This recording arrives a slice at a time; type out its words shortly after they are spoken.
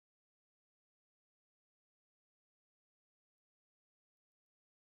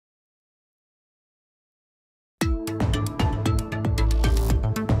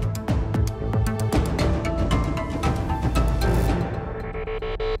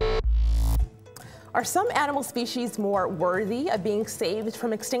Are some animal species more worthy of being saved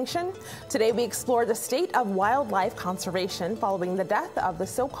from extinction? Today we explore the state of wildlife conservation following the death of the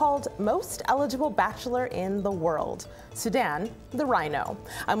so-called most eligible bachelor in the world, Sudan, the rhino.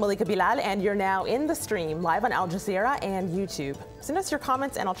 I'm Malika Bilal, and you're now in the stream live on Al Jazeera and YouTube. Send us your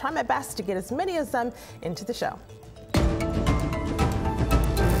comments and I'll try my best to get as many of them into the show.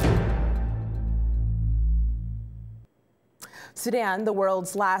 Sudan, the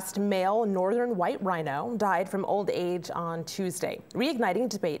world's last male northern white rhino, died from old age on Tuesday, reigniting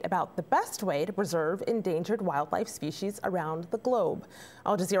debate about the best way to preserve endangered wildlife species around the globe.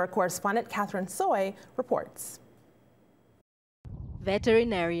 Al Jazeera correspondent Catherine Soy reports.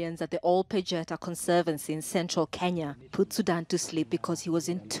 Veterinarians at the Ol Pejeta Conservancy in central Kenya put Sudan to sleep because he was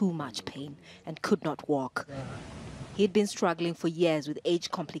in too much pain and could not walk. He'd been struggling for years with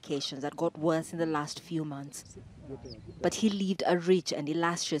age complications that got worse in the last few months. But he lived a rich and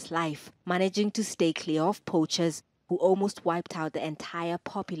illustrious life, managing to stay clear of poachers who almost wiped out the entire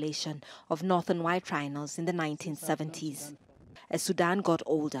population of northern white rhinos in the 1970s. As Sudan got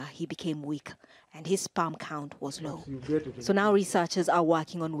older, he became weak and his sperm count was low. So now researchers are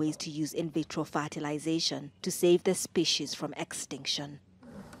working on ways to use in vitro fertilization to save the species from extinction.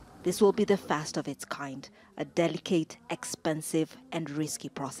 This will be the first of its kind, a delicate, expensive and risky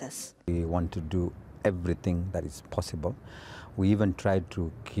process. We want to do everything that is possible. We even tried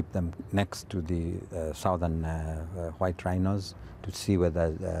to keep them next to the southern white rhinos to see whether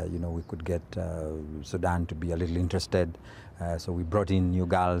we could get Sudan to be a little interested. So we brought in new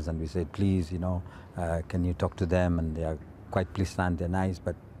girls and we said, please, can you talk to them? And they are quite pleasant, they're nice,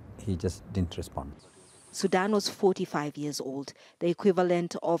 but he just didn't respond. Sudan was 45 years old, the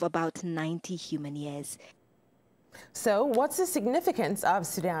equivalent of about 90 human years. So what's the significance of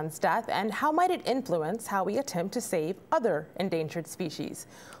Sudan's death and how might it influence how we attempt to save other endangered species?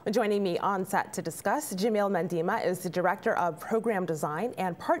 Joining me on set to discuss, Jamil Mandima is the Director of Program Design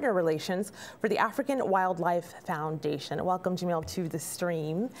and Partner Relations for the African Wildlife Foundation. Welcome, Jamil, to the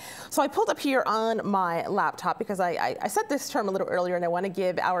stream. So I pulled up here on my laptop because I said this term a little earlier and I want to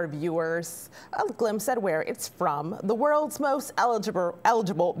give our viewers a glimpse at where it's from. The world's most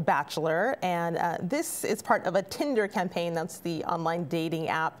eligible bachelor, and this is part of a Tinder campaign, that's the online dating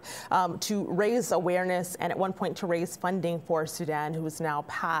app, to raise awareness and at one point to raise funding for Sudan, who is now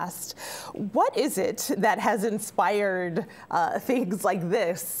passed. What is it that has inspired things like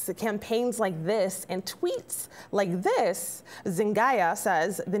this, campaigns like this, and tweets like this? Zingaya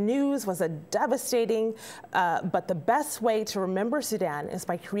says the news was a devastating, but the best way to remember Sudan is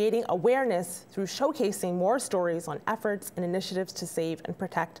by creating awareness through showcasing more stories on efforts and initiatives to save and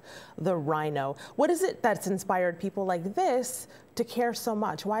protect the rhino. What is it that's inspired people like this to care so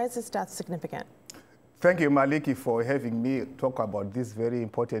much? Why is this death significant? Thank you, Maliki, for having me talk about this very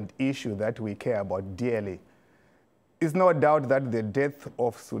important issue that we care about dearly. It's no doubt that the death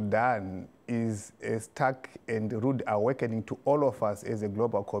of Sudan is a stark and rude awakening to all of us as a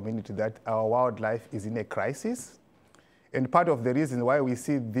global community that our wildlife is in a crisis. And part of the reason why we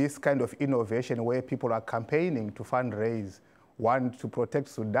see this kind of innovation where people are campaigning to fundraise, one, to protect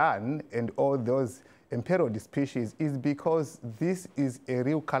Sudan and all those imperiled species is because this is a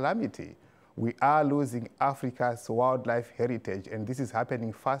real calamity. We are losing Africa's wildlife heritage, and this is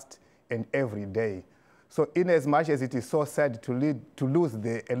happening fast and every day. So in as much as it is so sad to lose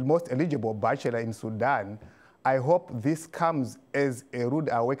the most eligible bachelor in Sudan, I hope this comes as a rude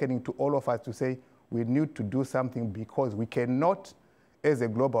awakening to all of us to say we need to do something because we cannot, as a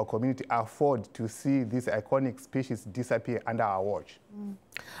global community, afford to see this iconic species disappear under our watch.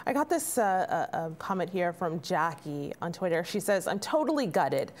 I got this comment here from Jackie on Twitter. She says, I'm totally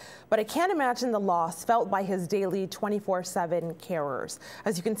gutted, but I can't imagine the loss felt by his daily 24/7 carers.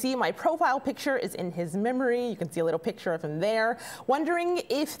 As you can see, my profile picture is in his memory. You can see a little picture of him there. Wondering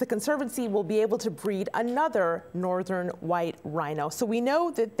if the Conservancy will be able to breed another northern white rhino. So we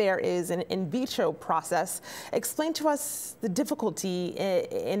know that there is an in vitro process. Explain to us the difficulty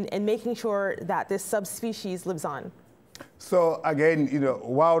in making sure that this subspecies lives on. So again,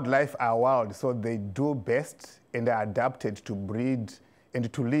 wildlife are wild, so they do best and are adapted to breed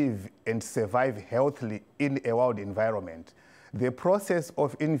and to live and survive healthily in a wild environment. The process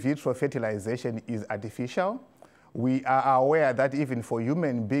of in vitro fertilization is artificial. We are aware that even for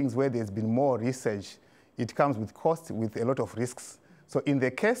human beings where there's been more research, it comes with costs, with a lot of risks. So in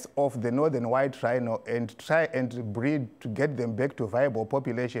the case of the northern white rhino, and try and breed to get them back to viable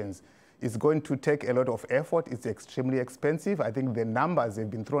populations, it's going to take a lot of effort. It's extremely expensive. I think the numbers have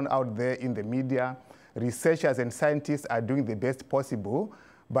been thrown out there in the media. Researchers and scientists are doing the best possible.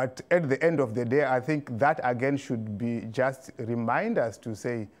 But at the end of the day, I think that again should be just remind us to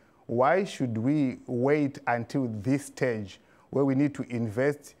say Why should we wait until this stage where we need to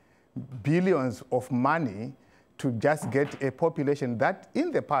invest billions of money to just get a population that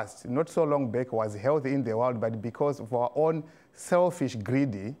in the past, not so long back, was healthy in the world, but because of our own selfish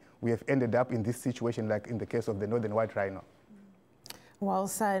greedy, we have ended up in this situation like in the case of the northern white rhino. Well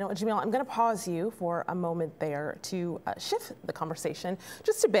said. Jamil, I'm going to pause you for a moment there to shift the conversation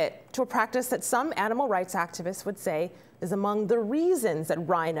just a bit to a practice that some animal rights activists would say is among the reasons that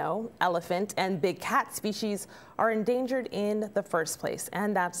rhino, elephant, and big cat species are endangered in the first place,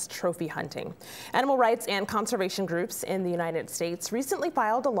 and that's trophy hunting. Animal rights and conservation groups in the United States recently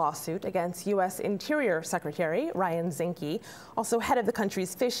filed a lawsuit against U.S. Interior Secretary Ryan Zinke, also head of the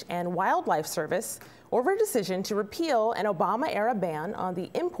country's Fish and Wildlife Service, over a decision to repeal an Obama-era ban on the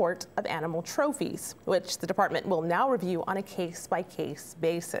import of animal trophies, which the department will now review on a case-by-case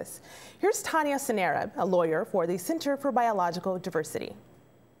basis. Here's Tanya Senareb, a lawyer for the Center for Biological Diversity.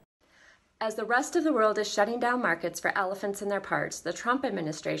 As the rest of the world is shutting down markets for elephants and their parts, the Trump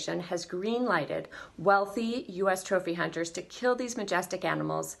administration has green-lighted wealthy U.S. trophy hunters to kill these majestic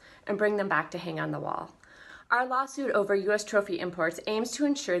animals and bring them back to hang on the wall. Our lawsuit over U.S. trophy imports aims to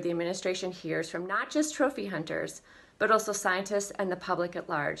ensure the administration hears from not just trophy hunters, but also scientists and the public at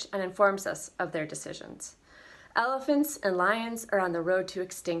large, and informs us of their decisions. Elephants and lions are on the road to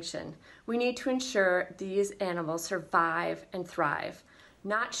extinction. We need to ensure these animals survive and thrive,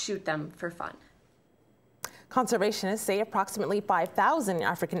 not shoot them for fun. Conservationists say approximately 5,000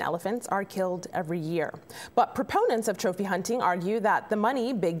 African elephants are killed every year. But proponents of trophy hunting argue that the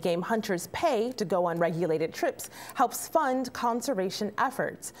money big game hunters pay to go on regulated trips helps fund conservation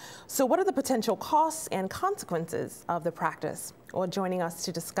efforts. So what are the potential costs and consequences of the practice? Well, joining us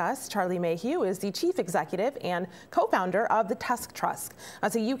to discuss, Charlie Mayhew is the chief executive and co-founder of the Tusk Trust.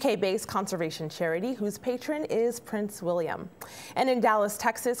 That's a UK-based conservation charity whose patron is Prince William. And in Dallas,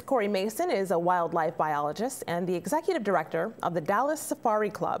 Texas, Corey Mason is a wildlife biologist and the executive director of the Dallas Safari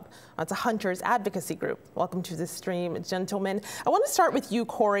Club. That's a hunter's advocacy group. Welcome to the stream, gentlemen. I want to start with you,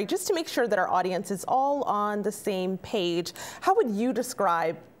 Corey, just to make sure that our audience is all on the same page. How would you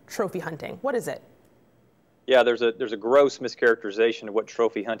describe trophy hunting? What is it? Yeah, there's a gross mischaracterization of what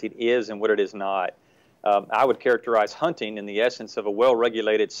trophy hunting is and what it is not. I would characterize hunting in the essence of a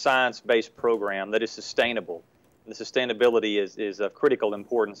well-regulated, science-based program that is sustainable. And the sustainability is of critical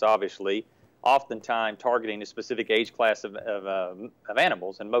importance, obviously, oftentimes targeting a specific age class of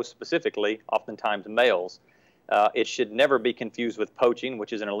animals, and most specifically, oftentimes males. It should never be confused with poaching,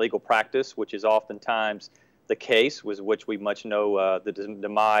 which is an illegal practice, which is oftentimes the case, with which we much know the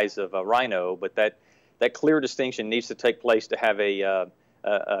demise of a rhino, but that clear distinction needs to take place to have a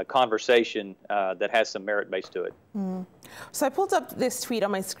conversation that has some merit base to it. So I pulled up this tweet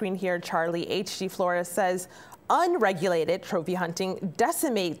on my screen here, Charlie. H.G. Flores says, unregulated trophy hunting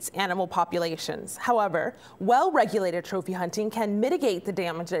decimates animal populations. However, well-regulated trophy hunting can mitigate the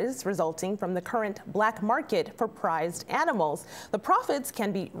damages resulting from the current black market for prized animals. The profits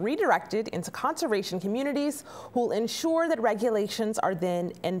can be redirected into conservation communities who will ensure that regulations are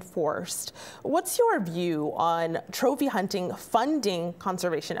then enforced. What's your view on trophy hunting funding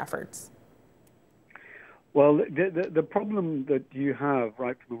conservation efforts? Well, the problem that you have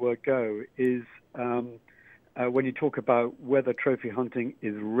right from the word go is when you talk about whether trophy hunting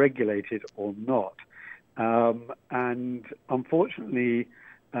is regulated or not. And unfortunately,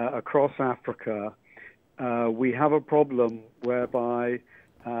 across Africa, we have a problem whereby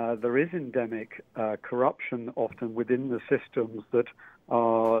there is endemic corruption often within the systems that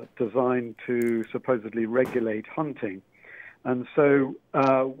are designed to supposedly regulate hunting. And so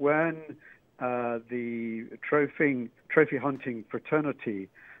when the trophy hunting fraternity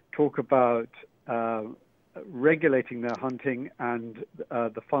talk about regulating their hunting and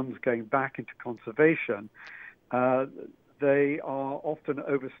the funds going back into conservation, they are often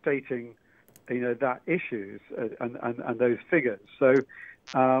overstating, that issues and those figures. So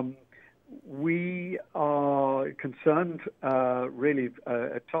we are concerned, really,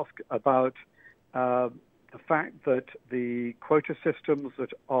 at Tusk about the fact that the quota systems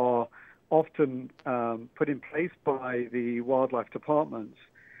that are often put in place by the wildlife departments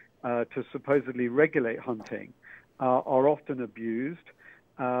to supposedly regulate hunting are often abused,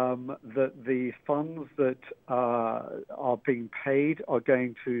 that the funds that are being paid are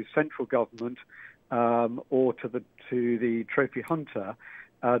going to central government or to the trophy hunter,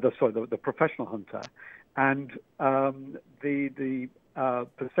 the professional hunter, and the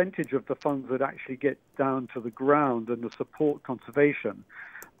percentage of the funds that actually get down to the ground and the support conservation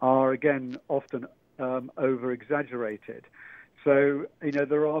are again often over-exaggerated. So,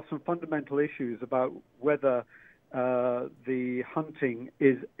 there are some fundamental issues about whether the hunting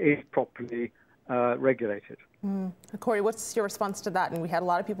is properly regulated. Corey, what's your response to that? And we had a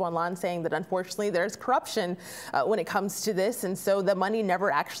lot of people online saying that unfortunately there's corruption when it comes to this, and so the money never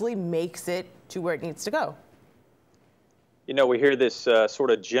actually makes it to where it needs to go. You know, we hear this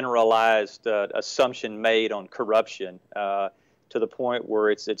sort of generalized assumption made on corruption to the point where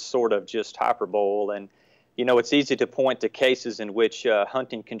it's sort of just hyperbole. And, you know, it's easy to point to cases in which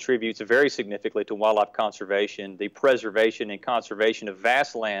hunting contributes very significantly to wildlife conservation, the preservation and conservation of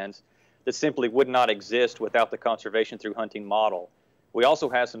vast lands that simply would not exist without the conservation through hunting model. We also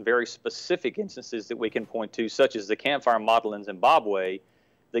have some very specific instances that we can point to, such as the campfire model in Zimbabwe,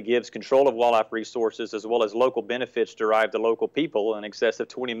 that gives control of wildlife resources as well as local benefits derived to local people in excess of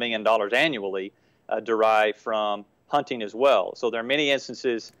 $20 million annually derived from hunting as well. So there are many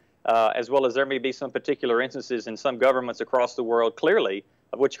instances, as well as there may be some particular instances in some governments across the world, clearly,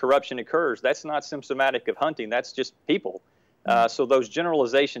 of which corruption occurs. That's not symptomatic of hunting. That's just people. So those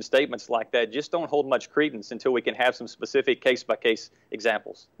generalization statements like that just don't hold much credence until we can have some specific case-by-case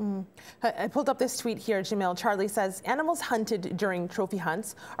examples. I pulled up this tweet here, Jamil. Charlie says, animals hunted during trophy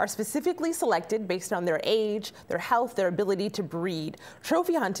hunts are specifically selected based on their age, their health, their ability to breed.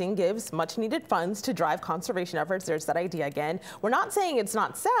 Trophy hunting gives much-needed funds to drive conservation efforts. There's that idea again. We're not saying it's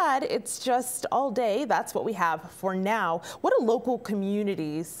not sad. It's just all day. That's what we have for now. What do local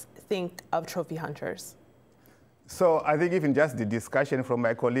communities think of trophy hunters? So I think even just the discussion from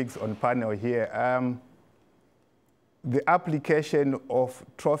my colleagues on panel here, the application of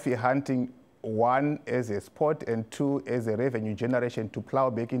trophy hunting, one, as a sport, and two, as a revenue generation to plow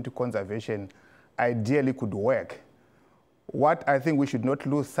back into conservation, ideally could work. What I think we should not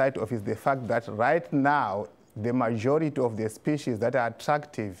lose sight of is the fact that right now, the majority of the species that are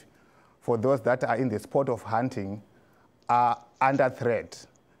attractive for those that are in the sport of hunting are under threat.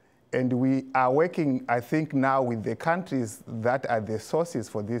 And we are working, I think, now with the countries that are the sources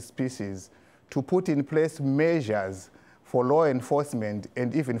for these species to put in place measures for law enforcement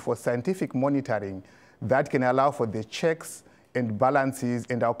and even for scientific monitoring that can allow for the checks and balances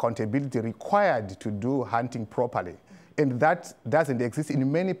and accountability required to do hunting properly. And that doesn't exist in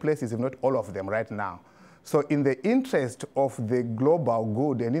many places, if not all of them right now. So in the interest of the global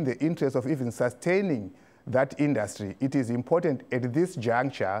good and in the interest of even sustaining that industry, it is important at this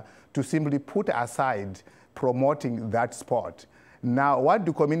juncture to simply put aside promoting that sport. Now, what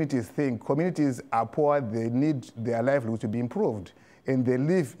do communities think? Communities are poor, they need their livelihood to be improved, and they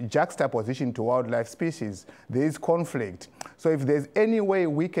live juxtaposition to wildlife species. There is conflict. So if there's any way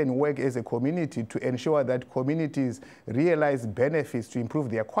we can work as a community to ensure that communities realize benefits to improve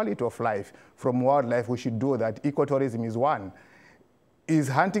their quality of life from wildlife, we should do that. Ecotourism is one. Is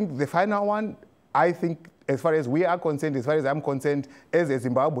hunting the final one? I think as far as we are concerned, as far as I'm concerned, as a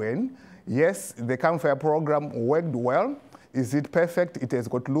Zimbabwean, yes, the campfire program worked well. Is it perfect? It has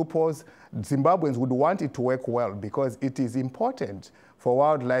got loopholes. Zimbabweans would want it to work well because it is important for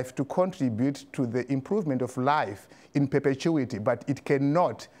wildlife to contribute to the improvement of life in perpetuity, but it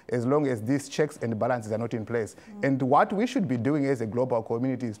cannot as long as these checks and balances are not in place. And what we should be doing as a global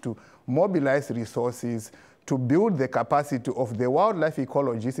community is to mobilize resources to build the capacity of the wildlife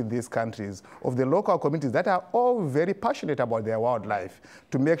ecologists in these countries, of the local communities that are all very passionate about their wildlife,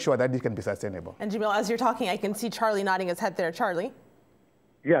 to make sure that it can be sustainable. And Jamil, as you're talking, I can see Charlie nodding his head there. Charlie?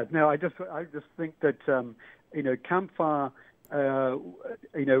 Yeah, no, I just think that, campfire,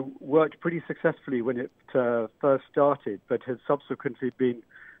 worked pretty successfully when it first started, but has subsequently been,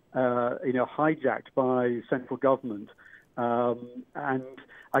 hijacked by central government. And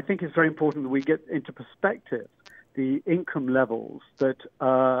I think it's very important that we get into perspective the income levels that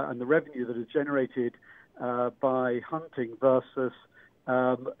and the revenue that is generated by hunting versus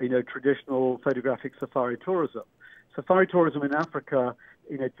traditional photographic safari tourism. Safari tourism in Africa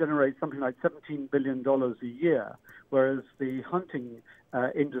generates something like $17 billion a year, whereas the hunting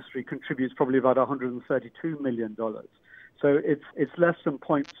industry contributes probably about $132 million. So it's less than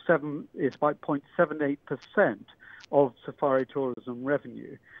 0.7. It's about 0.78% of safari tourism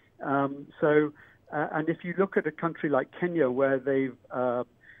revenue. And if you look at a country like Kenya, where they've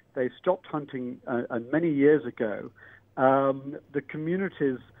stopped hunting many years ago, the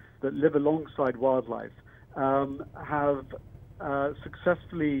communities that live alongside wildlife have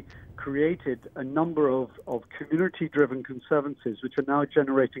successfully created a number of community-driven conservancies, which are now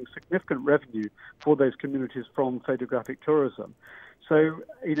generating significant revenue for those communities from photographic tourism. So,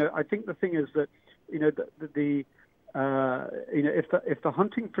 I think the thing is that, if the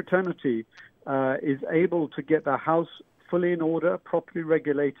hunting fraternity is able to get their house fully in order, properly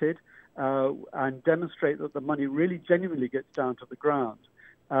regulated, and demonstrate that the money really genuinely gets down to the ground,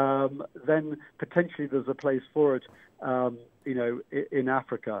 then potentially there's a place for it, in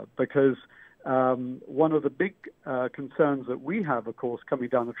Africa, because one of the big concerns that we have, of course, coming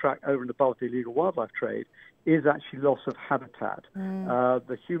down the track over and above the illegal wildlife trade is actually loss of habitat.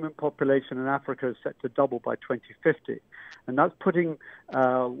 The human population in Africa is set to double by 2050, and that's putting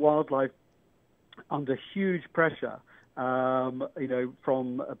wildlife under huge pressure,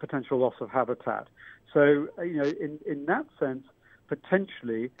 from a potential loss of habitat. So, in that sense,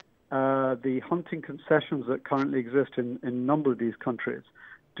 potentially, the hunting concessions that currently exist in a number of these countries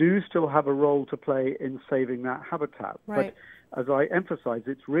do still have a role to play in saving that habitat. Right. But as I emphasize,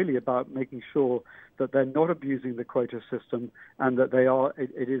 it's really about making sure that they're not abusing the quota system and that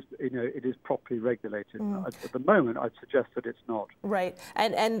it is properly regulated. At the moment, I'd suggest that it's not. Right.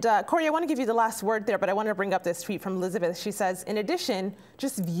 And Corey, I want to give you the last word there, but I want to bring up this tweet from Elizabeth. She says, in addition,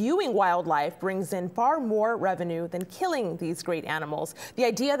 just viewing wildlife brings in far more revenue than killing these great animals. The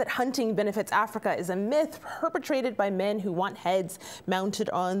idea that hunting benefits Africa is a myth perpetrated by men who want heads mounted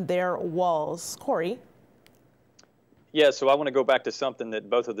on their walls. Corey? Yeah, so I want to go back to something that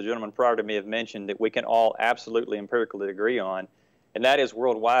both of the gentlemen prior to me have mentioned that we can all absolutely empirically agree on, and that is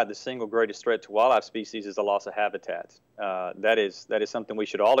worldwide the single greatest threat to wildlife species is the loss of habitat. That is something we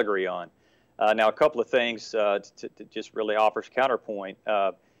should all agree on. Now, a couple of things to just really offers counterpoint.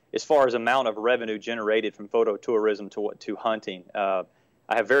 As far as amount of revenue generated from phototourism to hunting, I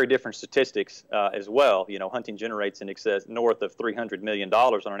have very different statistics as well. Hunting generates in excess north of $300 million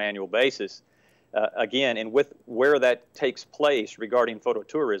on an annual basis. Again, and with where that takes place regarding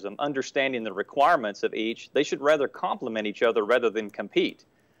phototourism, understanding the requirements of each, they should rather complement each other rather than compete.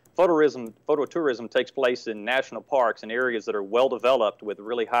 Phototourism takes place in national parks and areas that are well developed with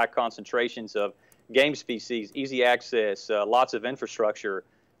really high concentrations of game species, easy access, lots of infrastructure,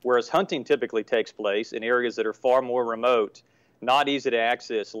 whereas hunting typically takes place in areas that are far more remote, not easy to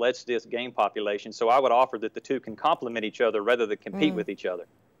access, less dense game population. So I would offer that the two can complement each other rather than compete with each other.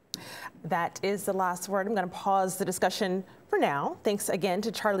 That is the last word. I'm going to pause the discussion for now. Thanks again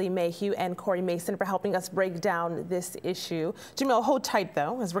to Charlie Mayhew and Corey Mason for helping us break down this issue. Jamil, hold tight,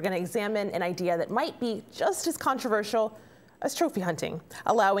 though, as we're going to examine an idea that might be just as controversial as trophy hunting,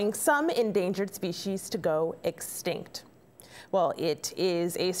 allowing some endangered species to go extinct. Well, it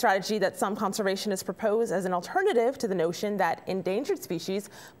is a strategy that some conservationists propose as an alternative to the notion that endangered species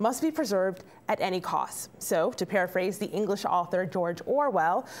must be preserved at any cost. So, to paraphrase the English author George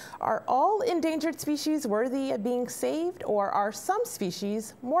Orwell, are all endangered species worthy of being saved, or are some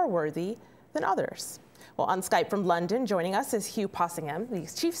species more worthy than others? Well, on Skype from London, joining us is Hugh Possingham, the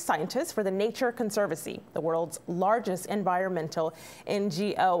chief scientist for the Nature Conservancy, the world's largest environmental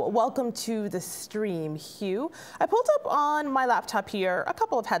NGO. Welcome to the stream, Hugh. I pulled up on my laptop here a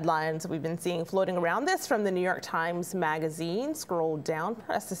couple of headlines we've been seeing floating around. This from the New York Times Magazine. Scroll down,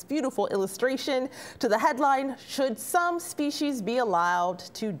 press this beautiful illustration to the headline, "Should some species be allowed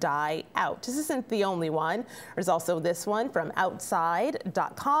to die out?" This isn't the only one. There's also this one from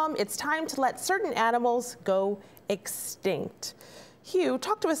outside.com. It's time to let certain animals go extinct. Hugh,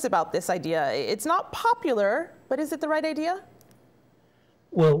 talk to us about this idea. It's not popular, but is it the right idea?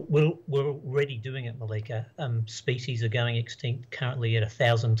 Well, we're already doing it, Malika. Species are going extinct currently at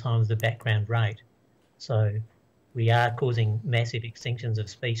 1,000 times the background rate. So we are causing massive extinctions of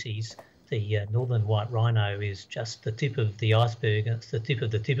species. The northern white rhino is just the tip of the iceberg. It's the tip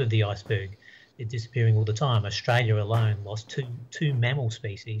of the iceberg. They're disappearing all the time. Australia alone lost two mammal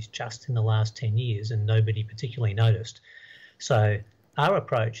species just in the last 10 years, and nobody particularly noticed. So our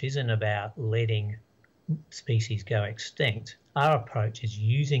approach isn't about letting species go extinct. Our approach is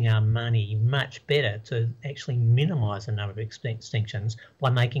using our money much better to actually minimise the number of extinctions by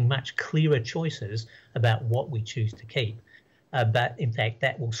making much clearer choices about what we choose to keep. But in fact,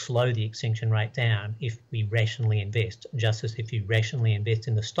 that will slow the extinction rate down if we rationally invest. Just as if you rationally invest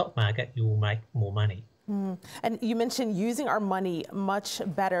in the stock market, you will make more money. And you mentioned using our money much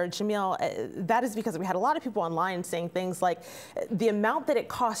better. Jamil, that is because we had a lot of people online saying things like the amount that it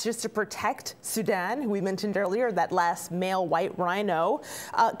costs just to protect Sudan, who we mentioned earlier, that last male white rhino,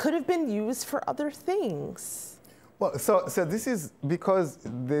 could have been used for other things. Well, so this is because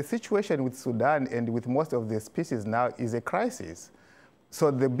the situation with Sudan and with most of the species now is a crisis. So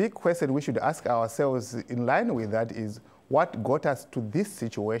the big question we should ask ourselves in line with that is, what got us to this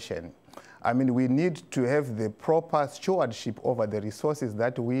situation? I mean, we need to have the proper stewardship over the resources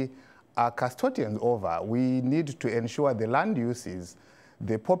that we are custodians over. We need to ensure the land uses,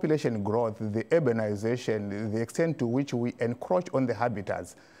 the population growth, the urbanization, the extent to which we encroach on the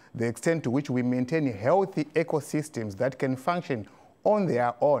habitats, the extent to which we maintain healthy ecosystems that can function on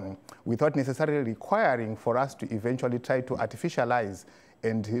their own without necessarily requiring for us to eventually try to artificialize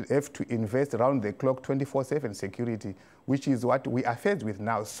and have to invest around the clock 24/7 security, which is what we are faced with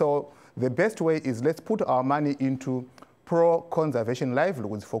now. So the best way is let's put our money into pro-conservation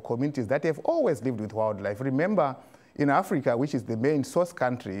livelihoods for communities that have always lived with wildlife. Remember, in Africa, which is the main source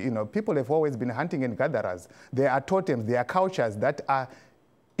country, people have always been hunting and gatherers. There are totems, there are cultures that are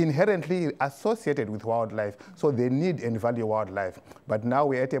inherently associated with wildlife, so they need and value wildlife. But now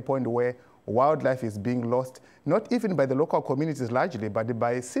we're at a point where wildlife is being lost, not even by the local communities largely, but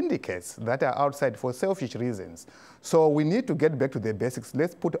by syndicates that are outside for selfish reasons. So we need to get back to the basics.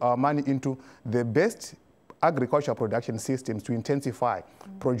 Let's put our money into the best agricultural production systems to intensify,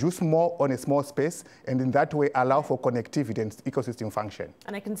 produce more on a small space, and in that way allow for connectivity and ecosystem function.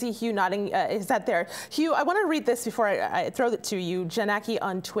 And I can see Hugh nodding his head there. Hugh, I want to read this before I throw it to you. Janaki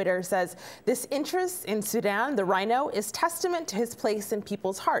on Twitter says, this interest in Sudan, the rhino, is testament to his place in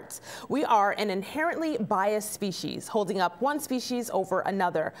people's hearts. We are an inherently biased species, holding up one species over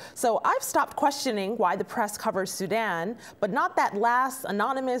another. So I've stopped questioning why the press covers Sudan, but not that last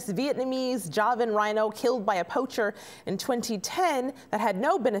anonymous Vietnamese Javan rhino killed by a poacher in 2010 that had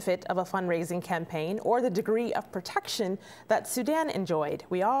no benefit of a fundraising campaign or the degree of protection that Sudan enjoyed.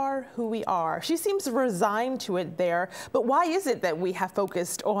 We are who we are. She seems resigned to it there, but why is it that we have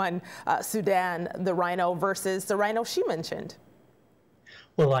focused on Sudan, the rhino, versus the rhino she mentioned?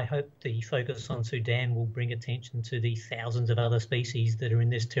 Well, I hope the focus on Sudan will bring attention to the thousands of other species that are in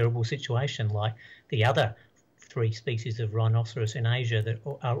this terrible situation, like the other 3 species of rhinoceros in Asia that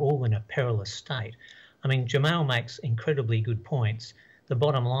are all in a perilous state. I mean, Jamal makes incredibly good points. The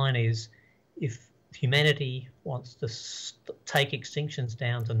bottom line is, if humanity wants to take extinctions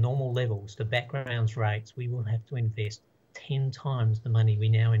down to normal levels, to background rates, we will have to invest 10 times the money we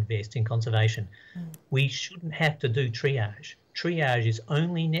now invest in conservation. We shouldn't have to do triage. Triage is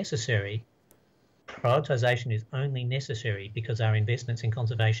only necessary, prioritisation is only necessary because our investments in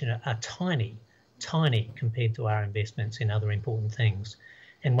conservation are tiny compared to our investments in other important things.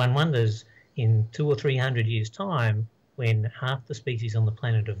 And one wonders, in 200 or 300 years' time, when half the species on the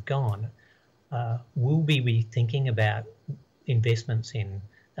planet have gone, we'll be thinking about investments in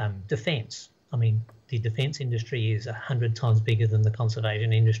defence. I mean, the defence industry is 100 times bigger than the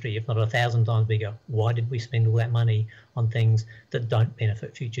conservation industry, if not 1,000 times bigger. Why did we spend all that money on things that don't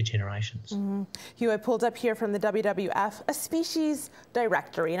benefit future generations? Hugh, I pulled up here from the WWF a species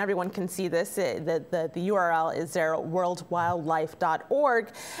directory, and everyone can see this. The URL is there,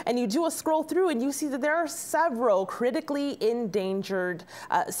 worldwildlife.org, and you do a scroll through and you see that there are several critically endangered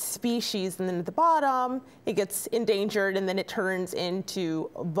species, and then at the bottom it gets endangered and then it turns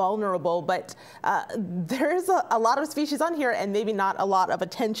into vulnerable. But there's a lot of species on here and maybe not a lot of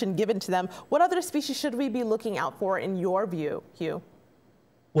attention given to them. What other species should we be looking out for in your view, Hugh?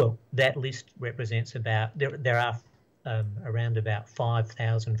 Well, that list represents about, there are around about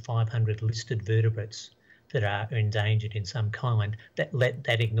 5,500 listed vertebrates that are endangered in some kind.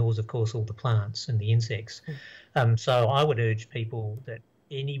 That ignores, of course, all the plants and the insects. So I would urge people that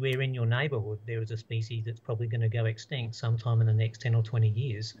anywhere in your neighbourhood there is a species that's probably going to go extinct sometime in the next 10 or 20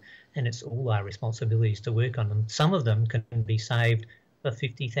 years, and it's all our responsibilities to work on them. Some of them can be saved for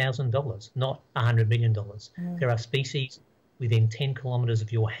 $50,000, not $100 million. There are species within 10 kilometres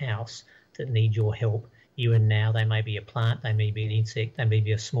of your house that need your help. You and now, they may be a plant, they may be an insect, they may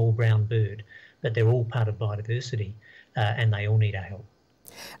be a small brown bird, but they're all part of biodiversity and they all need our help.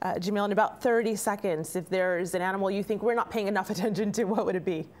 Jamil, in about 30 seconds, if there's an animal you think we're not paying enough attention to, what would it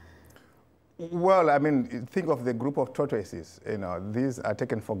be? Well, I mean, think of the group of tortoises. These are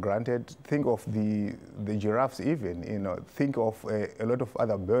taken for granted. Think of the giraffes even. Think of a lot of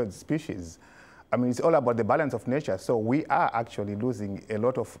other bird species. I mean, it's all about the balance of nature. So we are actually losing a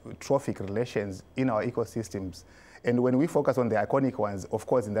lot of trophic relations in our ecosystems. And when we focus on the iconic ones, of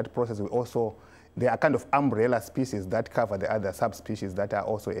course, in that process, there are kind of umbrella species that cover the other subspecies that are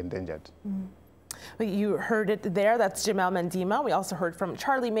also endangered. You heard it there. That's Jamal Mendima. We also heard from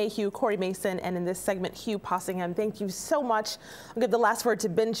Charlie Mayhew, Corey Mason, and in this segment, Hugh Possingham. Thank you so much. I'll give the last word to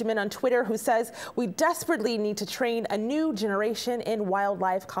Benjamin on Twitter, who says, we desperately need to train a new generation in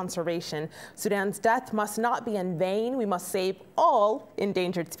wildlife conservation. Sudan's death must not be in vain. We must save all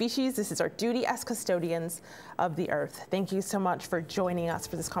endangered species. This is our duty as custodians of the earth. Thank you so much for joining us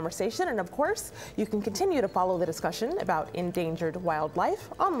for this conversation. And of course, you can continue to follow the discussion about endangered wildlife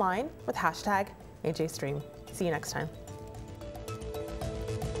online with hashtag AJStream. See you next time.